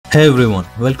Hey everyone,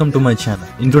 welcome to my channel.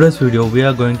 In today's video, we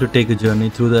are going to take a journey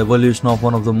through the evolution of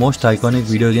one of the most iconic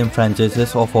video game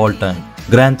franchises of all time,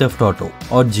 Grand Theft Auto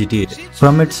or GTA.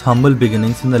 From its humble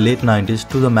beginnings in the late 90s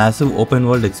to the massive open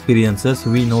world experiences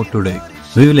we know today.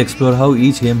 We will explore how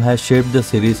each game has shaped the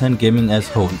series and gaming as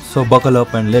whole. So buckle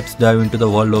up and let's dive into the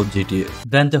world of GTA.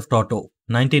 Grand Theft Auto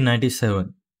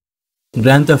 1997.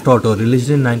 Grand Theft Auto,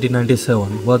 released in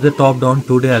 1997, was a top-down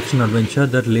 2D action adventure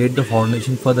that laid the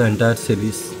foundation for the entire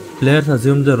series. Players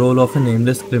assumed the role of a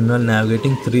nameless criminal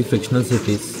navigating three fictional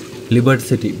cities: Liberty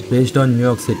City, based on New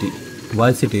York City;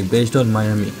 Vice City, based on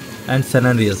Miami; and San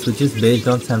Andreas, which is based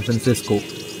on San Francisco.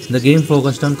 The game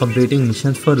focused on completing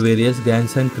missions for various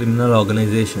gangs and criminal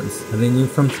organizations, ranging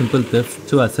from simple thefts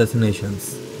to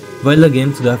assassinations. While the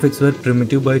game's graphics were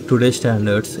primitive by today's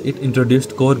standards, it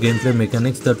introduced core gameplay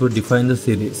mechanics that would define the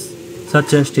series,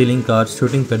 such as stealing cars,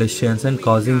 shooting pedestrians, and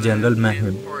causing general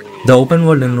mayhem. The open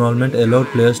world environment allowed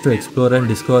players to explore and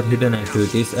discover hidden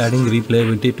activities, adding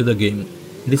replayability to the game.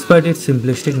 Despite its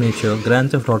simplistic nature,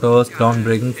 Grand Theft Auto was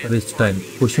groundbreaking for its time,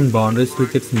 pushing boundaries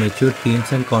with its mature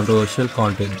themes and controversial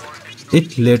content.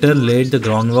 It later laid the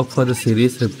groundwork for the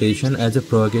series' reputation as a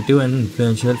provocative and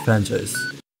influential franchise.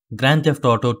 Grand Theft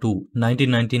Auto 2,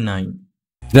 1999.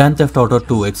 Grand Theft Auto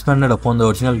 2 expanded upon the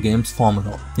original game's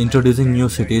formula, introducing new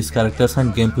cities, characters,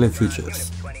 and gameplay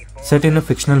features. Set in a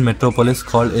fictional metropolis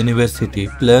called Anywhere City,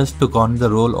 players took on the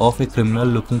role of a criminal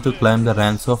looking to climb the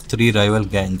ranks of three rival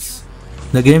gangs.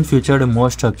 The game featured a more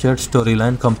structured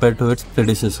storyline compared to its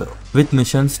predecessor, with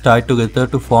missions tied together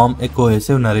to form a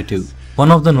cohesive narrative.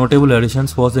 One of the notable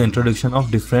additions was the introduction of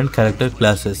different character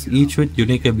classes, each with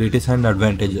unique abilities and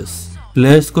advantages.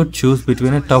 Players could choose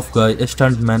between a tough guy, a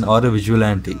stuntman, or a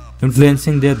vigilante,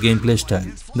 influencing their gameplay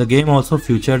style. The game also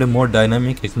featured a more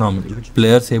dynamic economy, with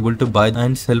players able to buy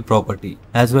and sell property,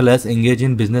 as well as engage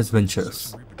in business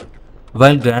ventures.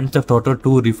 While Grand Theft Auto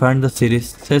 2 refined the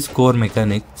series' core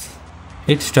mechanics,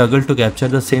 it struggled to capture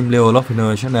the same level of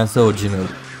innovation as the original.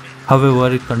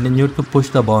 However, it continued to push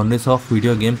the boundaries of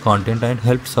video game content and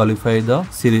helped solidify the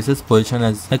series' position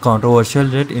as a controversial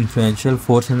yet influential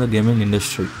force in the gaming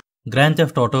industry. Grand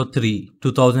Theft Auto 3,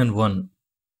 2001.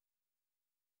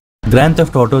 Grand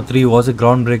Theft Auto 3 was a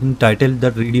groundbreaking title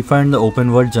that redefined the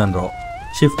open world genre.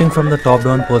 Shifting from the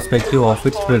top-down perspective of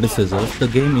its predecessors, the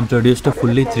game introduced a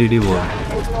fully 3D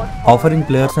world, offering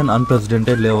players an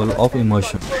unprecedented level of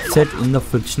immersion. Set in the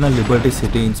fictional Liberty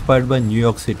City inspired by New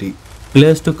York City,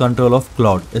 players took control of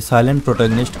Claude, a silent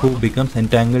protagonist who becomes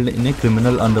entangled in a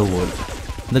criminal underworld.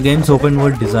 The game's open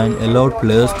world design allowed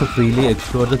players to freely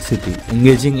explore the city,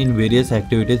 engaging in various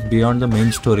activities beyond the main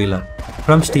storyline.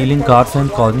 From stealing cars and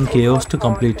causing chaos to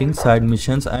completing side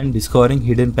missions and discovering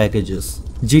hidden packages,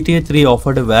 GTA 3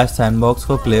 offered a vast sandbox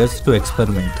for players to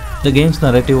experiment. The game's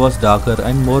narrative was darker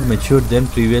and more mature than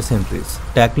previous entries,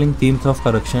 tackling themes of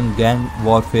corruption, gang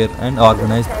warfare, and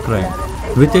organized crime.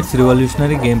 With its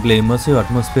revolutionary gameplay, immersive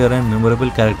atmosphere, and memorable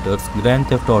characters, Grand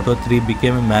Theft Auto 3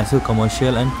 became a massive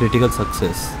commercial and critical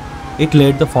success. It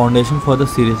laid the foundation for the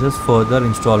series' further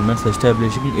installments,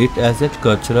 establishing it as a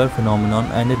cultural phenomenon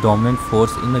and a dominant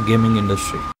force in the gaming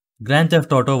industry. Grand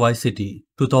Theft Auto Vice City,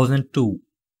 2002.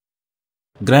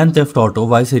 Grand Theft Auto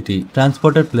Vice City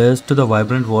transported players to the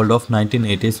vibrant world of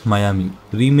 1980s Miami,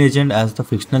 reimagined as the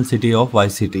fictional city of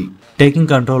Vice City. Taking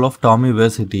control of Tommy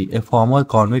Vercetti, a former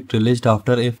convict released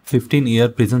after a 15-year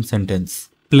prison sentence.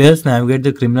 Players navigate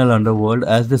the criminal underworld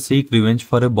as they seek revenge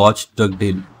for a botched drug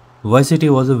deal. Vice City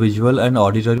was a visual and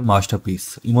auditory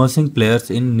masterpiece, immersing players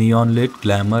in neon-lit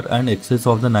glamour and excess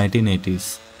of the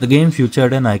 1980s. The game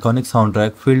featured an iconic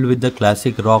soundtrack filled with the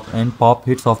classic rock and pop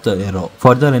hits of the era,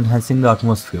 further enhancing the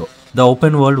atmosphere. The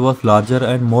open world was larger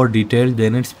and more detailed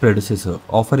than its predecessor,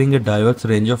 offering a diverse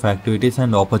range of activities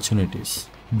and opportunities.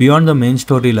 Beyond the main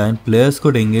storyline, players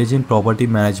could engage in property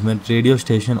management, radio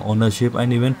station ownership,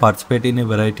 and even participate in a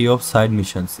variety of side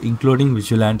missions, including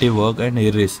vigilante work and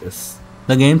air races.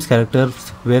 The game's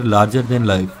characters were larger than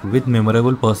life, with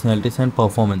memorable personalities and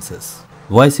performances.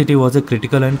 Vice City was a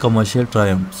critical and commercial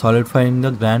triumph, solidifying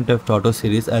the Grand Theft Auto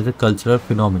series as a cultural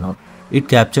phenomenon. It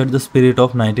captured the spirit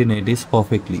of 1980s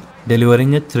perfectly,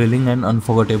 delivering a thrilling and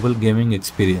unforgettable gaming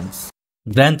experience.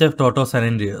 Grand Theft Auto San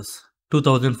Andreas,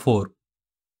 2004.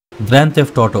 Grand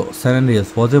Theft Auto San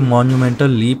Andreas was a monumental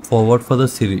leap forward for the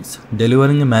series,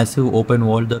 delivering a massive open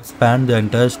world that spanned the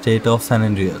entire state of San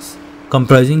Andreas.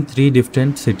 Comprising three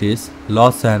different cities,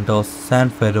 Los Santos, San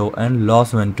Fierro, and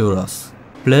Los Venturas.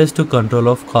 Players took control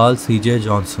of Carl C.J.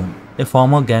 Johnson, a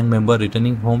former gang member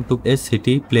returning home to a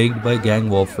city plagued by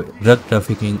gang warfare, drug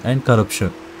trafficking, and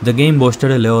corruption. The game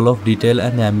boasted a level of detail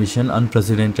and ambition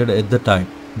unprecedented at the time,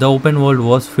 The open world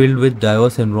was filled with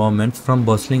diverse environments from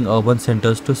bustling urban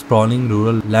centers to sprawling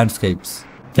rural landscapes.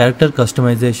 Character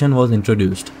customization was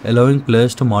introduced, allowing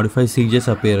players to modify CJ's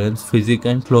appearance, physique,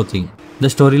 and clothing. The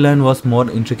storyline was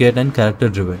more intricate and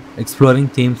character-driven, exploring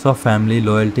themes of family,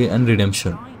 loyalty, and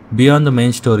redemption. Beyond the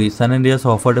main story, San Andreas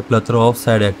offered a plethora of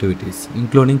side activities,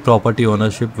 including property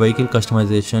ownership, vehicle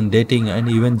customization, dating, and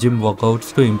even gym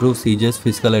workouts to improve CJ's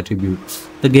physical attributes.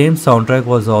 The game's soundtrack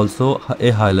was also a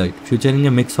highlight, featuring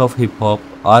a mix of hip-hop,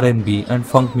 R&B, and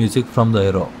funk music from the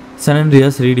era. San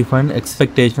Andreas redefined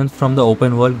expectations from the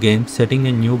open-world game, setting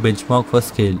a new benchmark for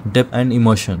scale, depth, and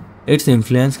immersion. Its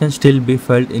influence can still be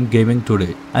felt in gaming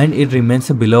today, and it remains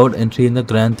a beloved entry in the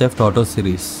Grand Theft Auto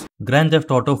series. Grand Theft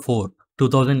Auto 4,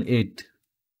 2008.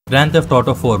 Grand Theft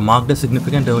Auto 4 marked a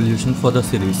significant evolution for the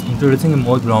series, introducing a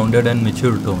more grounded and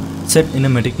mature tone. Set in a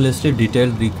meticulously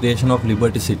detailed recreation of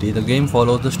Liberty City, the game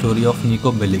follows the story of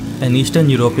Niko Bellic, an Eastern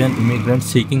European immigrant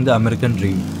seeking the American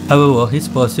dream. However, his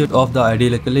pursuit of the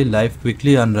idyllic life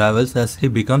quickly unravels as he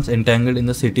becomes entangled in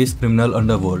the city's criminal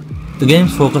underworld. The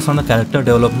game's focus on the character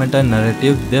development and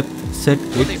narrative depth set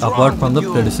it apart from the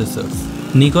predecessors.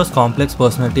 Nico's complex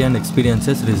personality and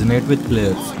experiences resonate with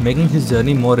players, making his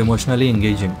journey more emotionally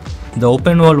engaging. The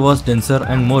open world was denser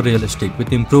and more realistic,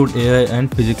 with improved AI and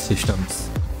physics systems.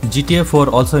 GTA 4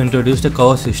 also introduced a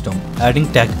cover system, adding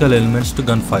tactical elements to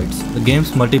gunfights. The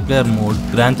game's multiplayer mode,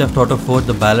 Grand Theft Auto 4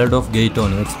 The Ballad of Gay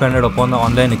Tony, expanded upon the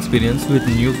online experience with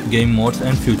new game modes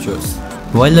and features.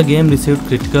 While the game received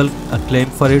critical acclaim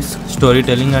for its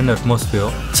storytelling and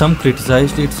atmosphere, some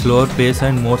criticized its slower pace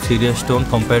and more serious tone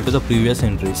compared to the previous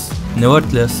entries.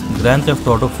 Nevertheless, Grand Theft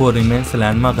Auto 4 remains a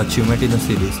landmark achievement in the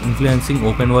series, influencing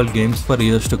open-world games for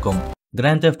years to come.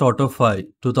 Grand Theft Auto 5,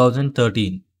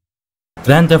 2013.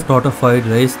 Grand Theft Auto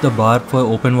 5 raised the bar for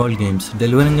open-world games,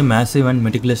 delivering a massive and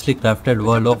meticulously crafted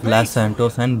world of Los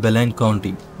Santos and Belen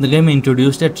County. The game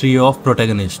introduced a trio of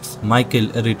protagonists: Michael,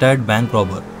 a retired bank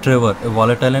robber; Trevor, a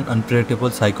volatile and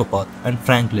unpredictable psychopath; and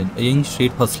Franklin, a young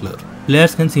street hustler.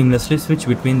 Players can seamlessly switch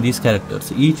between these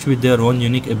characters, each with their own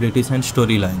unique abilities and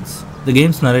storylines. The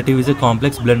game's narrative is a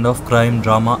complex blend of crime,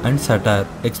 drama, and satire,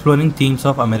 exploring themes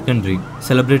of American dream,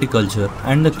 celebrity culture,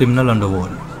 and the criminal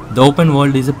underworld. The open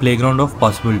world is a playground of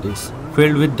possibilities,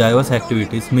 filled with diverse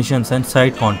activities, missions, and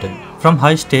side content. From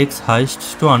high-stakes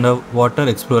heists to underwater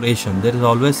exploration, there is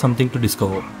always something to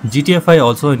discover. GTA 5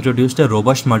 also introduced a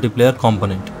robust multiplayer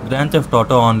component, Grand Theft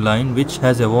Auto Online, which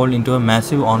has evolved into a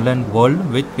massive online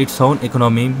world with its own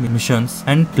economy, missions,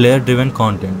 and player-driven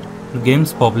content. The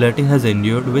game's popularity has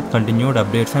endured with continued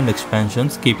updates and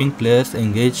expansions, keeping players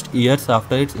engaged years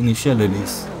after its initial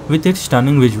release. With its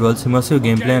stunning visuals, immersive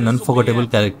gameplay, and unforgettable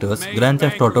characters, Grand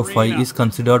Theft Auto 5 is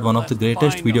considered one of the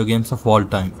greatest video games of all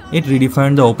time. It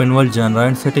redefined the open world genre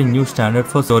and set a new standard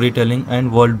for storytelling and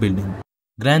world building.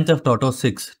 Grand Theft Auto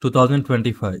 6,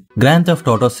 2025. Grand Theft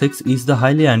Auto 6 is the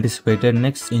highly anticipated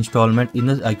next installment in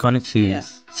the iconic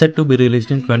series, set to be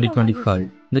released in 2025.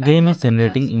 The game is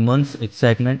generating immense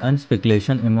excitement and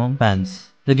speculation among fans.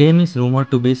 The game is rumored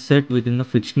to be set within the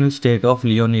fictional state of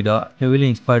Leonida, heavily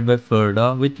inspired by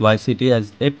Florida, with Vice City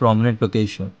as a prominent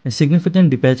location. A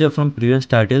significant departure from previous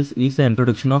titles is the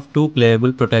introduction of two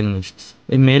playable protagonists,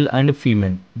 a male and a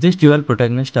female. This dual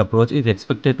protagonist approach is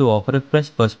expected to offer a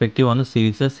fresh perspective on the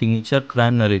series' signature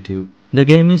crime narrative. The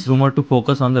game is rumored to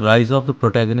focus on the rise of the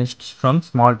protagonists from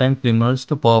small-time criminals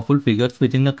to powerful figures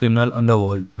within the criminal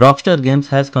underworld. Rockstar Games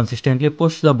has consistently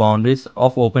pushed the boundaries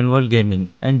of open-world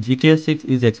gaming, and GTA 6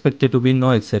 is expected to be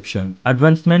no exception.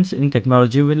 Advancements in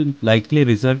technology will likely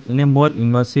result in a more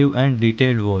immersive and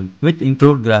detailed world, with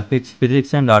improved graphics,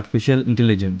 physics, and artificial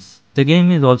intelligence. The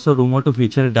game is also rumored to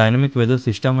feature a dynamic weather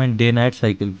system and day-night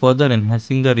cycle, further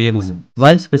enhancing the realism.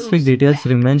 While specific details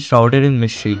remain shrouded in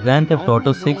mystery, Grand Theft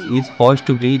Auto 6 is poised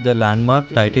to be the landmark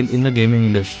title in the gaming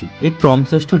industry. It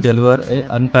promises to deliver an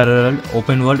unparalleled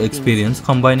open-world experience,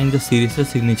 combining the series'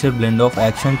 signature blend of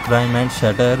action, crime, and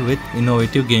satire with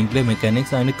innovative gameplay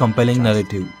mechanics and a compelling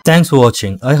narrative. Thanks for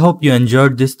watching. I hope you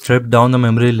enjoyed this trip down the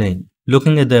memory lane,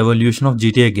 looking at the evolution of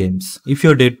GTA games. If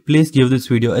you did, please give this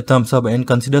video a thumbs up and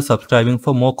consider subscribing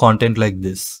for more content like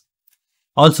this.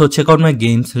 Also, check out my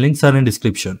games, links are in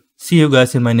description. See you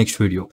guys in my next video.